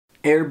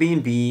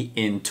Airbnb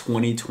in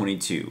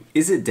 2022.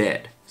 Is it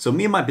dead? So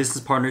me and my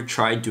business partner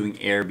tried doing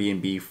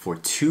Airbnb for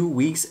 2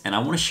 weeks, and I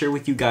want to share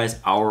with you guys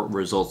our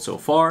results so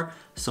far,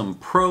 some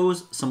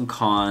pros, some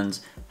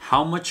cons,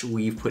 how much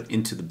we've put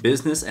into the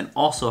business, and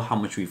also how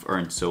much we've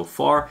earned so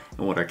far,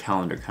 and what our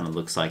calendar kind of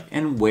looks like,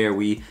 and where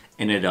we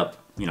ended up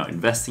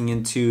investing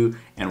into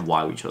and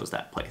why we chose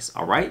that place.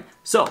 All right,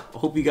 so I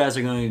hope you guys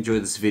are going to enjoy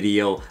this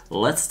video.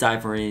 Let's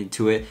dive right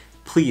into it.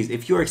 Please,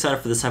 if you're excited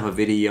for this type of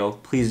video,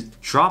 please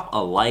drop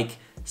a like,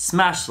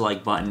 smash the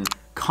like button,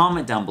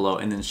 comment down below,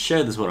 and then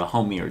share this with a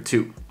homie or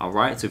two. All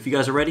right, so if you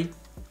guys are ready,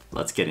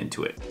 let's get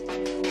into it.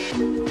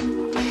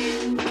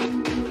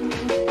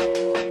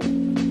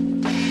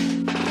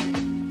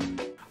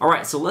 All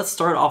right, so let's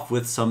start off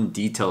with some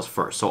details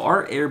first. So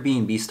our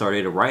Airbnb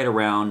started right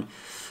around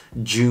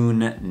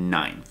June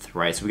 9th,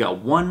 right? So we got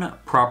one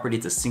property,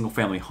 it's a single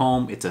family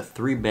home. It's a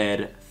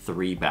 3-bed,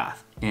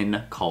 3-bath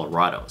in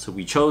Colorado. So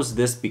we chose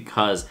this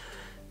because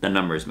the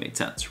numbers made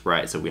sense,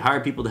 right? So we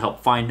hired people to help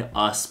find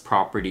us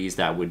properties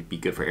that would be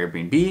good for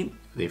Airbnb.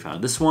 They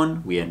found this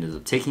one, we ended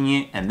up taking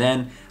it, and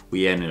then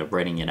we ended up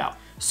renting it out.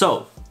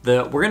 So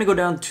we're gonna go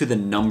down to the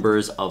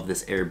numbers of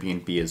this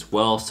Airbnb as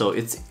well. So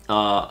it's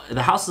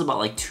the house is about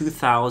like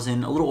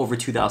 2,000, a little over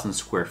 2,000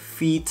 square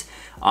feet.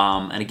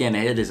 And again,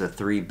 it is a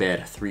 3-bed,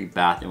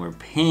 3-bath, and we're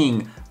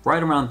paying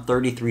right around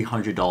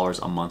 $3,300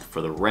 a month for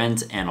the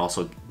rent and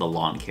also the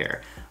lawn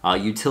care.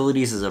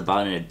 Utilities is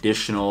about an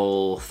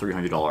additional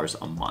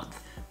 $300 a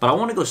month. But I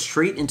want to go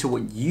straight into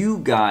what you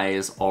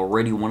guys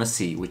already want to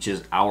see, which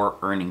is our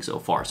earnings so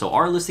far. So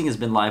our listing has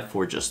been live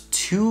for just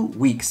 2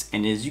 weeks,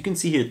 and as you can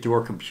see here through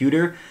our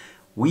computer,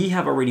 we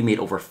have already made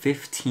over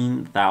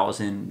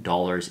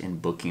 $15,000 in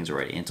bookings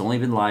already. And it's only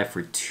been live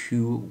for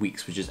 2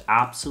 weeks, which is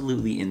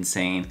absolutely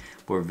insane.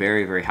 We're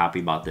very, very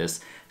happy about this.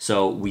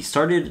 So we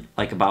started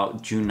like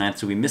about June 9th,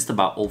 so we missed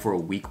about over a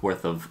week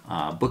worth of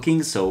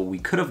bookings. So we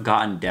could have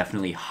gotten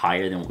definitely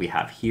higher than what we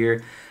have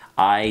here.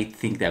 I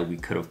think that we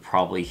could have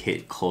probably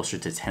hit closer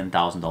to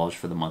 $10,000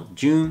 for the month of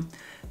June.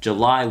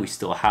 July, we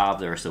still have,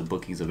 there are still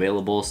bookings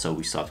available, so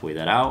we still have to weigh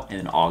that out. And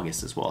then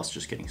August as well, it's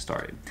just getting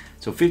started.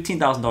 So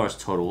 $15,000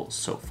 total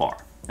so far.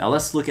 Now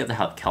let's look at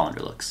how the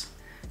calendar looks.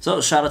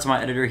 So shout out to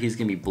my editor, he's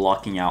gonna be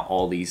blocking out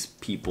all these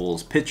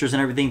people's pictures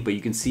and everything, but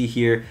you can see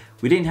here,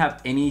 we didn't have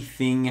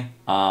anything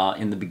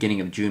in the beginning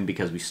of June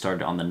because we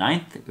started on the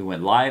 9th, we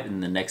went live,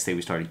 and the next day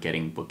we started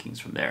getting bookings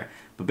from there.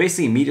 But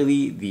basically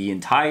immediately, the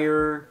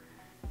entire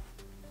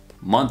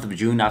month of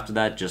June after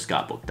that just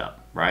got booked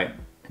up, right?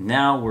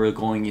 Now we're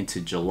going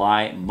into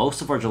July.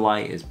 Most of our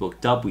July is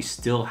booked up. We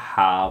still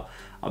have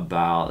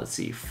about, let's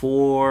see,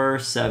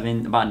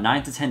 about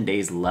 9 to 10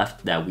 days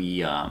left that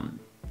we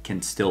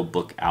can still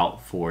book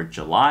out for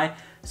July.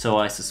 So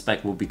I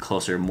suspect we'll be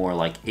closer, more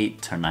like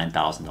 $8,000 to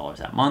 $9,000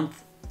 that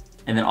month.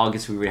 And then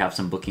August, we already have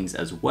some bookings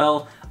as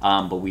well,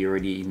 but we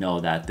already know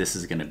that this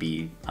is gonna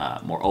be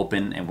more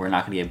open, and we're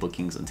not gonna get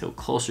bookings until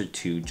closer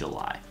to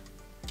July.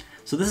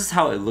 So this is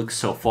how it looks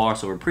so far,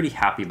 so we're pretty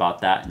happy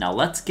about that. Now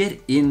let's get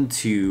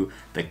into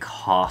the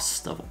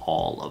cost of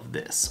all of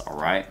this, all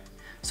right?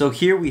 So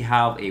here we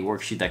have a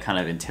worksheet that kind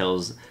of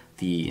entails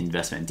the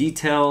investment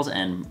details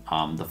and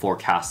the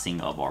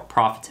forecasting of our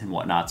profits and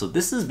whatnot. So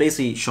this is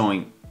basically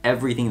showing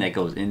everything that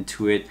goes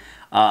into it.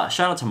 Shout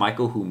out to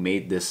Michael who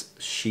made this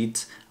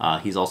sheet.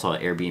 He's also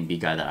an Airbnb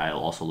guy that I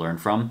also learned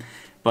from,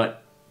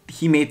 but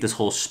he made this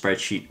whole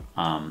spreadsheet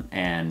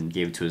and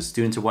gave it to his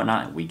students and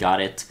whatnot, and we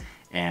got it.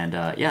 And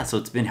yeah, so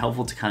it's been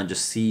helpful to kind of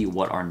just see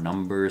what our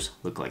numbers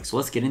look like. So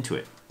let's get into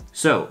it.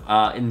 So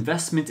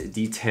investment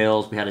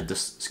details, we had a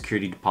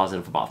security deposit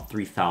of about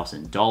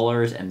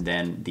 $3,000, and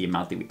then the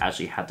amount that we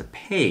actually had to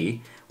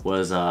pay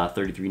was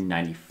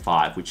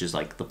 $33.95, which is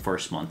like the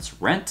first month's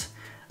rent.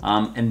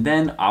 And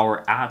then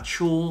our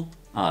actual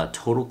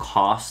total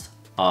cost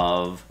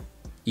of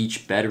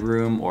each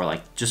bedroom, or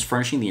like just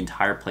furnishing the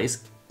entire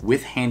place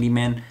with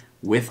handyman,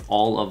 with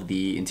all of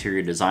the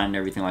interior design and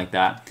everything like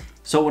that.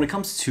 So when it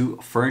comes to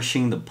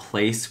furnishing the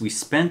place, we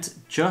spent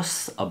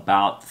just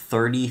about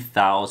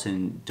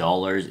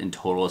 $30,000 in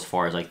total as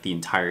far as like the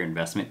entire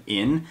investment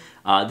in.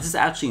 This is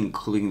actually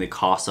including the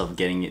cost of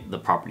getting the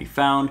property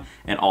found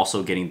and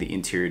also getting the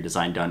interior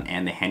design done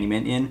and the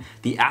handyman in.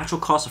 The actual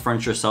cost of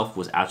furniture itself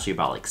was actually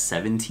about like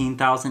 $17,000,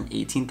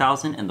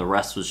 $18,000, and the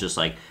rest was just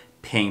like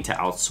paying to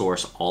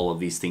outsource all of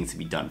these things to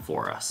be done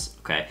for us,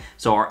 okay?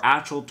 So our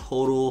actual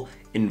total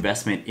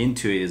investment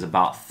into it is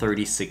about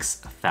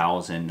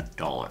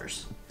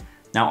 $36,000.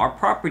 Now our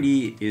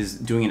property is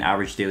doing an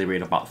average daily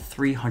rate of about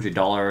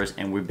 $300,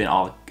 and we've been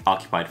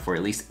occupied for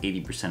at least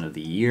 80% of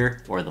the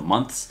year or the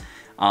months.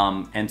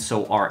 And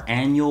so our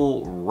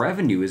annual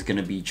revenue is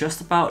gonna be just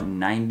about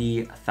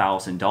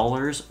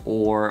 $90,000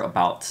 or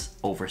about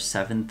over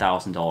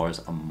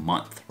 $7,000 a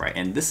month, right?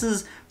 And this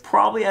is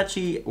probably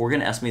actually, we're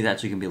gonna estimate that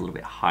actually gonna be a little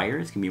bit higher.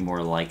 It's gonna be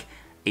more like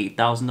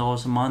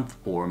 $8,000 a month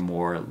or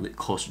more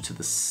closer to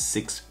the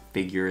 6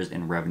 figures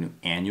in revenue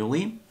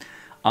annually.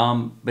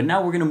 But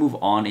now we're gonna move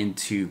on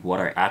into what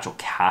our actual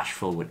cash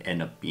flow would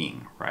end up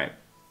being, right?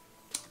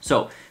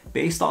 So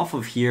based off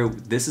of here,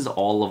 this is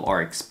all of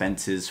our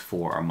expenses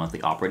for our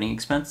monthly operating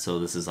expense. So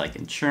this is like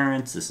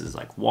insurance, this is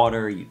like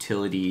water,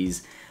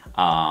 utilities,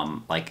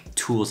 like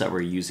tools that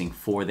we're using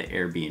for the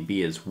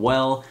Airbnb as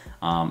well,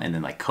 and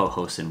then like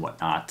co-hosts and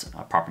whatnot,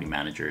 property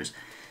managers.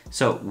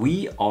 So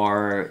we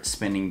are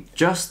spending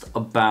just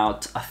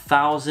about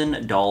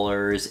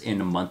 $1,000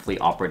 in monthly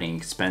operating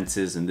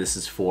expenses, and this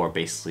is for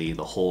basically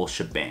the whole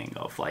shebang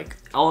of like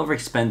all of our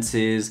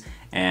expenses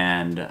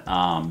and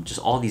just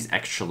all these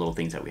extra little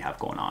things that we have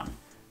going on.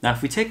 Now,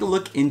 if we take a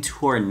look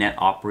into our net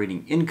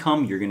operating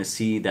income, you're gonna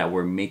see that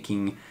we're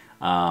making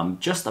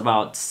just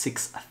about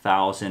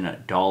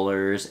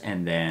 $6,000,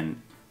 and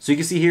then so you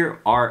can see here,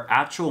 our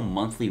actual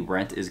monthly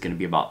rent is gonna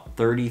be about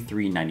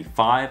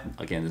 $33.95.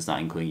 Again, this is not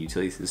including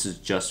utilities. This is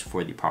just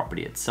for the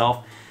property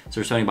itself. So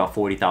we're spending about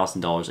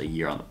 $40,000 a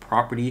year on the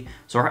property.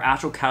 So our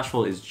actual cash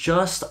flow is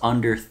just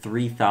under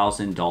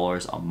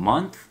 $3,000 a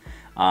month.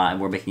 And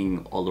we're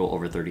making a little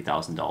over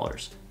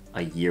 $30,000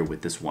 a year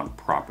with this one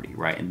property,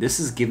 right? And this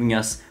is giving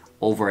us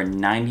over a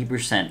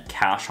 90%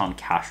 cash on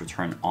cash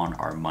return on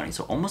our money.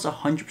 So almost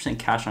 100%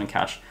 cash on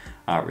cash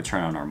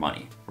return on our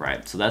money,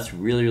 right? So that's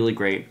really, really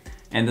great.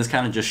 And this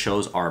kind of just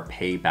shows our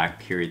payback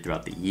period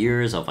throughout the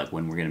years of like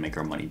when we're gonna make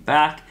our money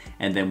back,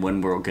 and then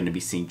when we're gonna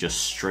be seeing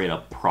just straight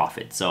up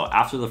profit. So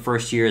after the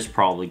first year is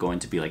probably going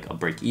to be like a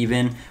break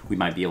even. We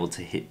might be able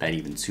to hit that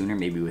even sooner.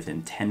 Maybe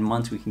within 10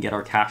 months we can get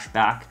our cash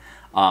back.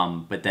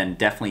 But then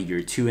definitely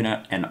year 2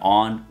 and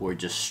on, we're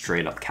just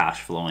straight up cash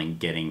flowing,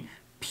 getting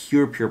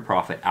pure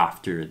profit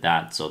after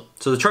that. So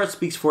the chart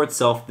speaks for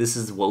itself. This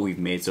is what we've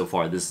made so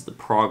far. This is the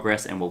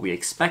progress and what we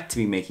expect to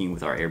be making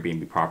with our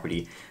Airbnb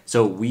property.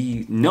 So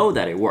we know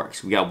that it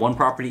works. We got one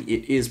property,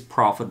 it is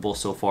profitable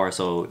so far.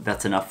 So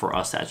that's enough for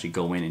us to actually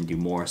go in and do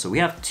more. So we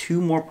have 2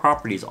 more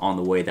properties on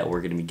the way that we're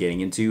going to be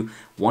getting into.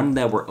 One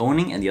that we're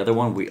owning, and the other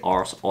one we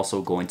are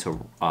also going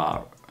to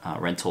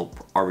rental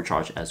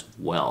arbitrage as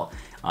well.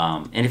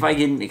 And if I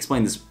didn't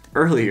explain this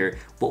earlier,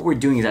 what we're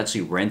doing is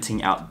actually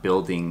renting out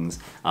buildings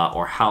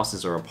or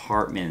houses or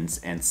apartments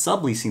and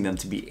subleasing them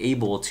to be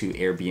able to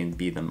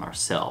Airbnb them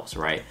ourselves,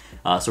 right?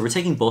 So we're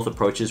taking both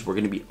approaches. We're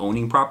going to be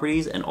owning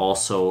properties and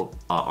also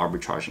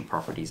arbitraging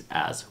properties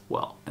as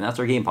well. And that's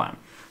our game plan.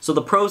 So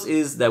the pros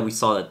is that we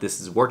saw that this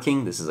is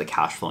working. This is a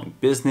cash flowing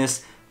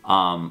business,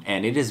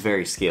 and it is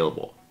very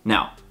scalable.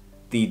 Now,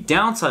 the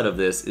downside of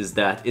this is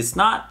that it's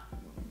not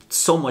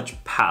so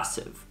much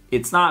passive.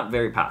 It's not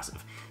very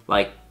passive.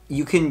 Like,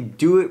 you can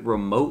do it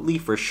remotely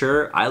for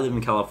sure. I live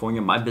in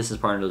California. My business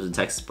partner lives in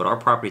Texas, but our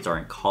properties are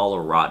in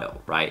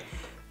Colorado, right?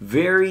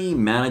 Very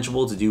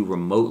manageable to do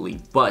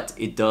remotely, but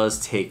it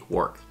does take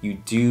work. You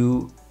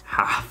do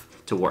have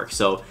to work.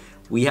 So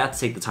we have to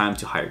take the time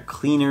to hire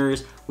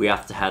cleaners. We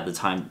have to have the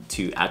time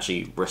to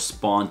actually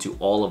respond to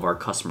all of our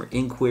customer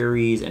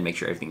inquiries and make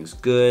sure everything's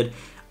good.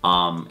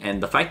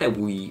 And the fact that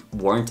we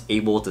weren't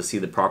able to see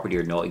the property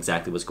or know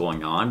exactly what's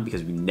going on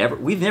because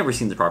we've never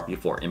seen the property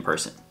before in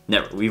person.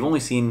 Never. We've only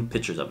seen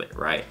pictures of it,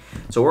 right?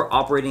 So we're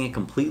operating it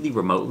completely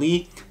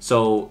remotely.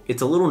 So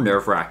it's a little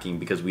nerve-wracking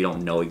because we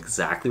don't know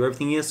exactly where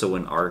everything is. So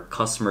when our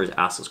customers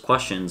ask us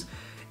questions,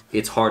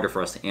 it's harder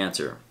for us to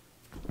answer.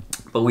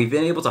 But we've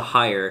been able to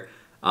hire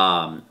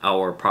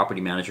our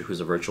property manager, who's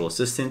a virtual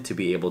assistant, to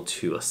be able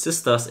to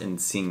assist us in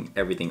seeing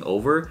everything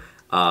over.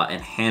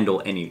 And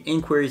handle any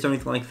inquiries or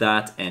anything like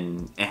that,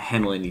 and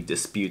handle any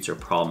disputes or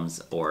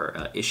problems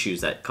or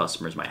issues that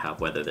customers might have,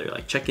 whether they're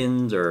like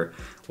check-ins or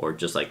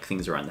just like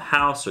things around the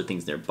house or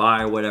things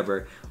nearby or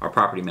whatever. Our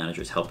property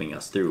manager is helping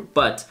us through,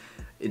 but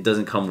it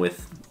doesn't come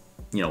with,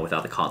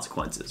 without the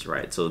consequences,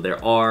 right? So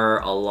there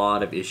are a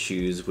lot of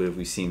issues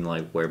we've seen,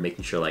 like where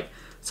making sure like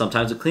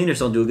sometimes the cleaners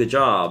don't do a good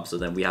job, so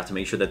then we have to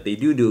make sure that they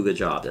do a good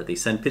job, that they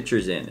send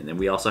pictures in, and then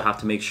we also have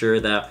to make sure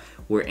that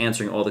we're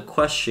answering all the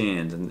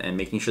questions and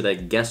making sure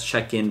that guests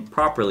check in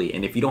properly.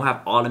 And if you don't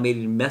have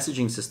automated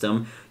messaging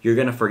system, you're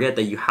gonna forget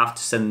that you have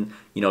to send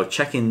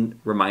check-in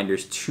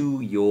reminders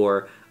to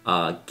your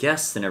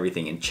guests and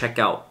everything, and check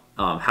out.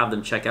 Have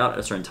them check out at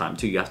a certain time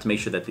too. You have to make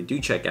sure that they do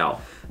check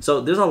out.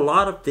 So there's a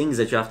lot of things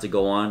that you have to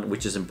go on,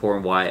 which is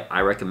important. Why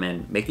I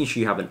recommend making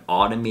sure you have an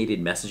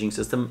automated messaging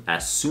system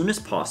as soon as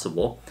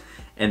possible,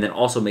 and then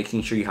also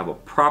making sure you have a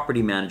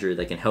property manager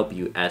that can help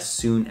you as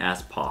soon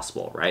as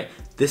possible, right?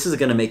 This is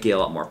gonna make it a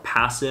lot more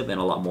passive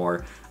and a lot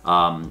more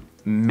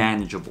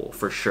manageable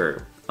for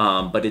sure.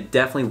 But it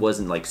definitely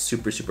wasn't like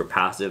super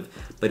passive,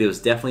 but it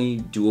was definitely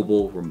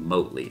doable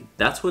remotely.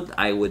 That's what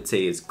I would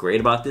say is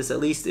great about this, at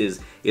least, is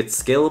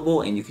it's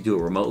scalable and you can do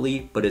it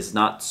remotely, but it's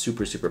not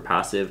super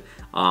passive.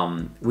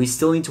 We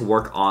still need to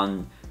work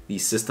on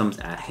these systems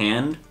at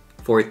hand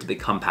for it to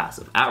become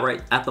passive.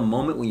 At the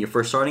moment when you're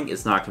first starting,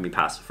 it's not gonna be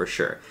passive for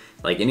sure.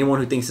 Like anyone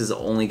who thinks it's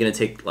only gonna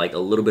take like a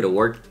little bit of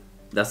work,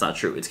 that's not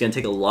true. It's gonna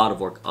take a lot of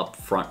work up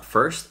front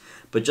first,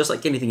 but just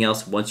like anything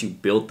else, once you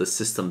build the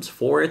systems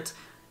for it,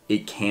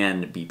 it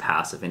can be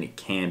passive and it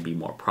can be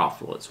more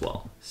profitable as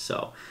well.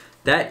 So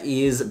that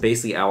is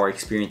basically our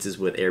experiences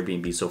with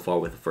Airbnb so far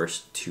with the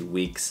first 2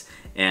 weeks.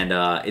 And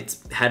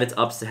it's had its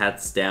ups, it had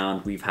its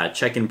downs. We've had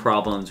check-in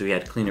problems, we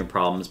had cleaner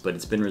problems, but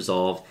it's been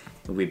resolved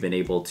and we've been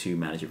able to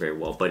manage it very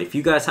well. But if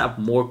you guys have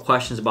more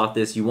questions about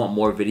this, you want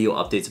more video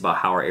updates about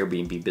how our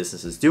Airbnb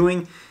business is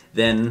doing,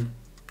 then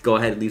go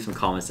ahead and leave some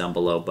comments down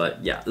below.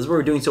 But yeah, this is what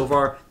we're doing so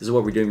far. This is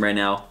what we're doing right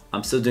now.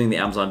 I'm still doing the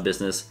Amazon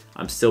business.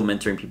 I'm still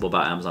mentoring people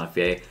about Amazon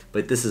FBA,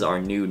 but this is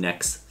our new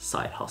next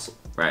side hustle,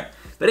 right?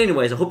 But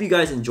anyways, I hope you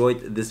guys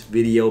enjoyed this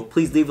video.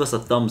 Please leave us a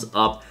thumbs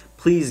up.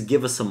 Please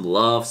give us some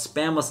love.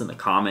 Spam us in the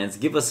comments.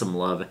 Give us some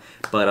love.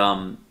 But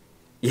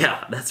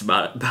yeah, that's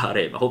about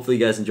it. Hopefully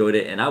you guys enjoyed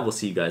it, and I will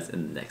see you guys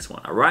in the next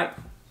one. All right?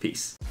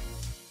 Peace.